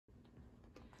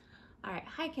All right,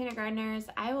 hi kindergartners.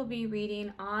 I will be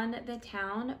reading On the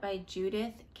Town by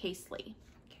Judith Casely.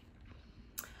 Okay.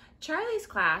 Charlie's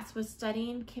class was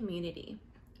studying community.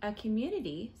 A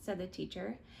community, said the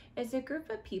teacher, is a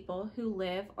group of people who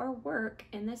live or work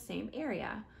in the same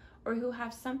area or who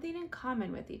have something in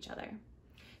common with each other.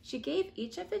 She gave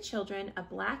each of the children a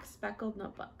black speckled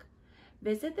notebook.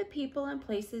 Visit the people and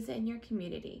places in your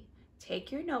community.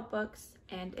 Take your notebooks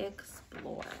and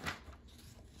explore.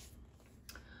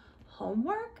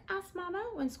 Homework? Asked Mama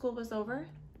when school was over.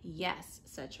 Yes,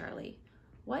 said Charlie.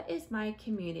 What is my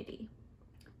community?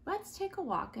 Let's take a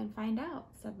walk and find out,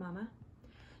 said Mama.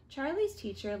 Charlie's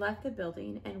teacher left the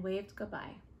building and waved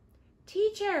goodbye.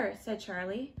 Teacher, said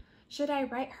Charlie, should I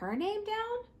write her name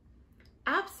down?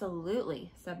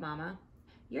 Absolutely, said Mama.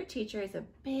 Your teacher is a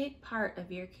big part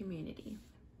of your community.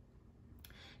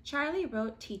 Charlie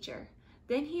wrote teacher.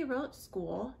 Then he wrote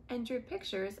school and drew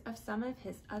pictures of some of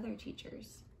his other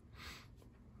teachers.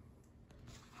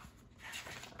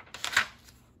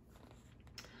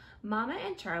 Mama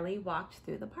and Charlie walked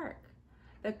through the park.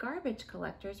 The garbage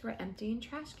collectors were emptying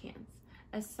trash cans.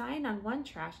 A sign on one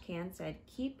trash can said,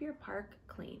 "Keep your park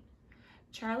clean."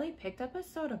 Charlie picked up a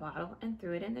soda bottle and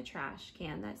threw it in the trash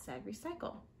can that said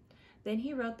recycle. Then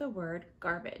he wrote the word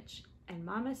garbage, and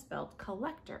Mama spelled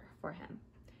collector for him.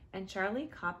 And Charlie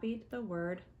copied the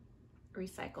word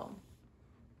recycle.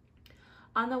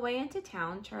 On the way into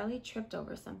town, Charlie tripped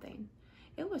over something.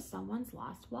 It was someone's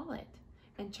lost wallet,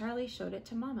 and Charlie showed it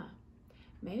to Mama.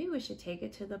 Maybe we should take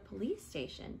it to the police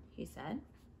station, he said.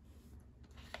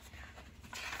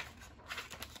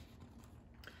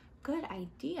 Good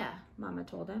idea, Mama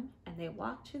told him, and they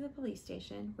walked to the police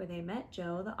station where they met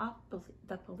Joe,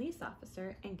 the police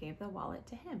officer, and gave the wallet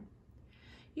to him.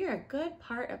 You're a good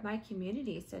part of my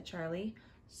community, said Charlie.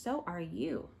 So are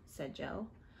you, said Joe.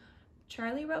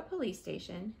 Charlie wrote police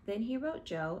station, then he wrote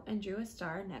Joe and drew a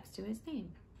star next to his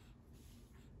name.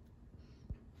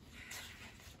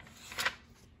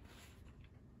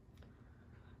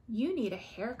 You need a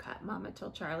haircut, Mama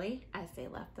told Charlie as they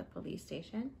left the police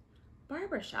station.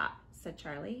 Barbershop, said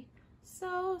Charlie.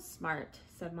 So smart,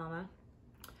 said Mama.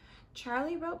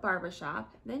 Charlie wrote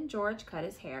barbershop, then George cut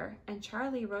his hair, and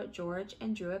Charlie wrote George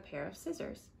and drew a pair of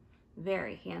scissors.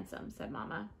 Very handsome, said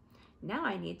Mama. Now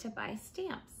I need to buy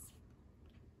stamps.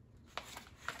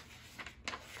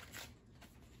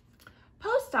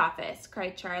 Post office,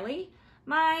 cried Charlie.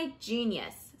 My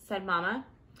genius, said Mama.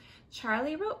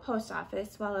 Charlie wrote post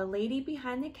office while a lady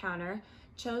behind the counter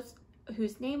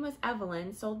whose name was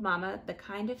Evelyn sold Mama the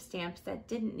kind of stamps that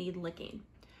didn't need licking.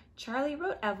 Charlie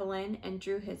wrote Evelyn and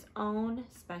drew his own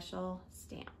special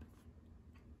stamp.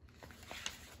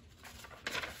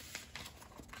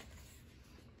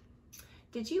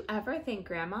 Did you ever thank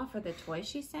Grandma for the toy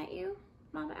she sent you?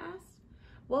 Mama asked.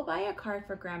 We'll buy a card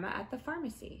for Grandma at the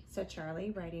pharmacy, said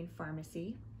Charlie, writing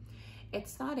pharmacy.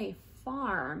 It's not a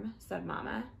farm, said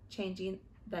Mama, changing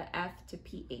the F to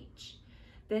PH.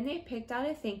 Then they picked out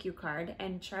a thank you card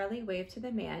and Charlie waved to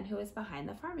the man who was behind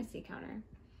the pharmacy counter.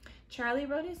 Charlie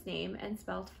wrote his name and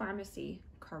spelled pharmacy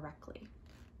correctly.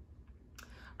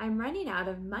 I'm running out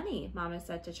of money, Mama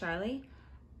said to Charlie.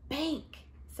 Bank,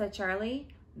 said Charlie.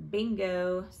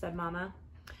 Bingo, said Mama.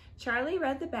 Charlie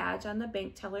read the badge on the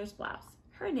bank teller's blouse.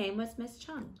 Her name was Miss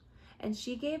Chung, and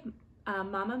she gave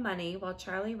Mama money while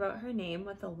Charlie wrote her name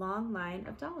with a long line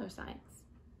of dollar signs.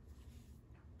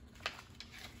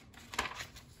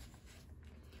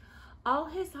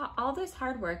 All this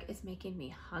hard work is making me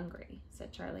hungry,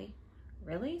 said Charlie.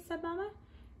 Really, said Mama.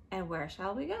 And where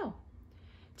shall we go?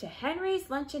 To Henry's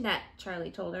Luncheonette, Charlie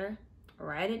told her.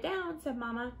 Write it down, said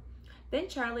Mama. Then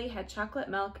Charlie had chocolate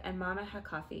milk and Mama had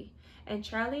coffee, and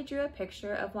Charlie drew a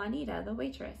picture of Juanita, the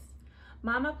waitress.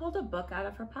 Mama pulled a book out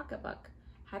of her pocketbook.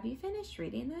 Have you finished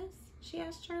reading this? She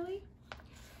asked Charlie.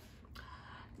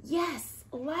 Yes,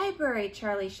 library,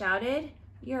 Charlie shouted.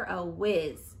 You're a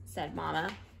whiz, said Mama.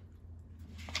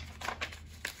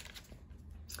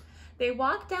 They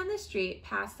walked down the street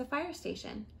past the fire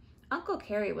station. Uncle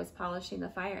Carrie was polishing the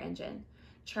fire engine.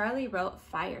 Charlie wrote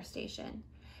fire station.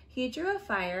 He drew a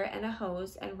fire and a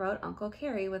hose and wrote Uncle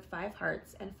Carrie with 5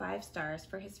 hearts and 5 stars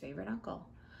for his favorite uncle.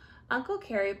 Uncle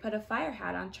Carrie put a fire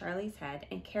hat on Charlie's head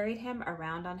and carried him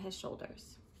around on his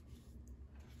shoulders.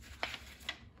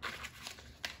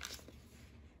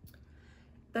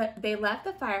 They left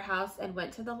the firehouse and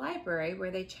went to the library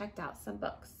where they checked out some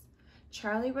books.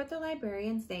 Charlie wrote the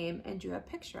librarian's name and drew a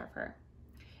picture of her.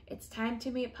 It's time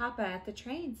to meet Papa at the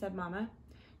train, said Mama.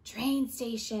 Train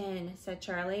station, said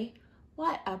Charlie.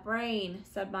 What a brain,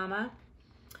 said Mama.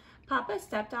 Papa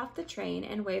stepped off the train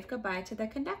and waved goodbye to the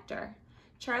conductor.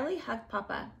 Charlie hugged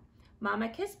Papa. Mama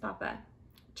kissed Papa.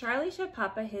 Charlie showed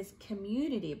Papa his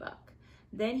community book.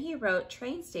 Then he wrote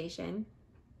train station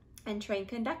and train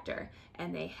conductor,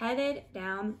 and they headed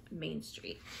down Main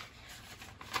Street.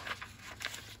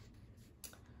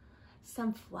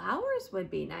 Some flowers would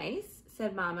be nice,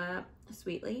 said Mama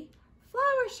sweetly.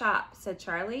 Flower shop, said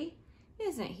Charlie.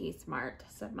 Isn't he smart,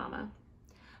 said Mama.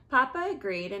 Papa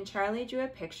agreed, and Charlie drew a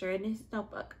picture in his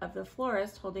notebook of the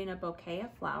florist holding a bouquet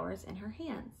of flowers in her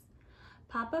hands.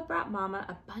 Papa brought Mama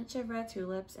a bunch of red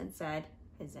tulips and said,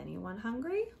 "Is anyone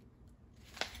hungry?"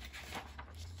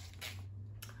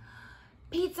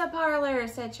 Pizza parlor,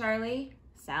 said Charlie.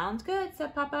 Sounds good,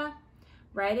 said Papa.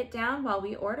 Write it down while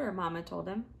we order, Mama told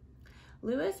him.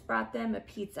 Louis brought them a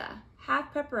pizza,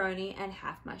 half pepperoni and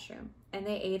half mushroom, and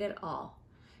they ate it all.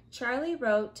 Charlie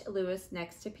wrote Louis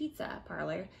next to pizza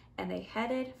parlor, and they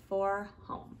headed for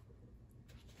home.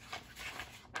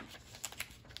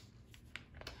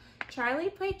 Charlie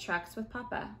played trucks with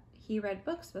Papa. He read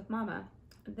books with Mama.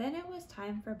 Then it was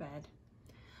time for bed.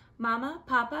 Mama,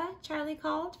 Papa, Charlie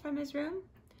called from his room.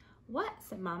 What,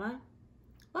 said Mama.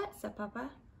 What, said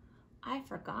Papa. I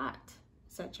forgot,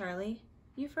 said Charlie.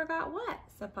 You forgot what,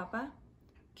 said Papa.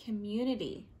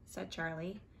 Community, said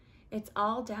Charlie. It's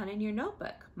all down in your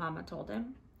notebook, Mama told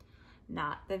him.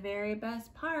 Not the very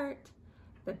best part.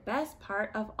 The best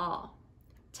part of all.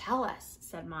 Tell us,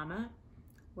 said Mama.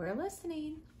 We're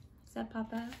listening, said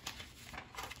Papa.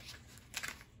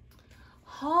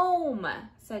 Home,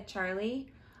 said Charlie.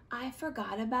 I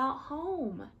forgot about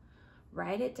home.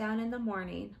 Write it down in the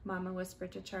morning, Mama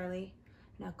whispered to Charlie.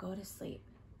 Now go to sleep.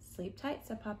 Sleep tight,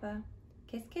 said Papa.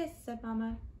 Kiss, kiss, said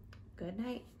Mama. Good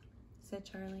night, said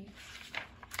Charlie.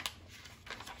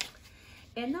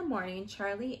 In the morning,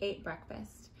 Charlie ate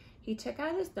breakfast. He took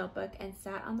out his notebook and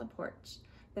sat on the porch.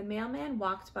 The mailman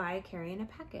walked by carrying a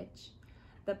package.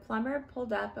 The plumber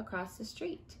pulled up across the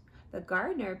street. The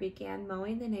gardener began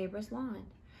mowing the neighbor's lawn.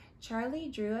 Charlie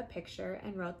drew a picture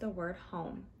and wrote the word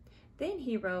home. Then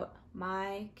he wrote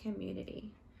my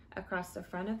community across the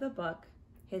front of the book.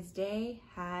 His day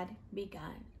had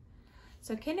begun.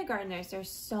 So kindergartners,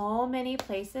 there's so many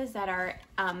places that are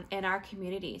in our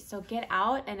community. So get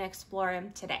out and explore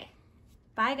them today.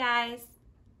 Bye, guys.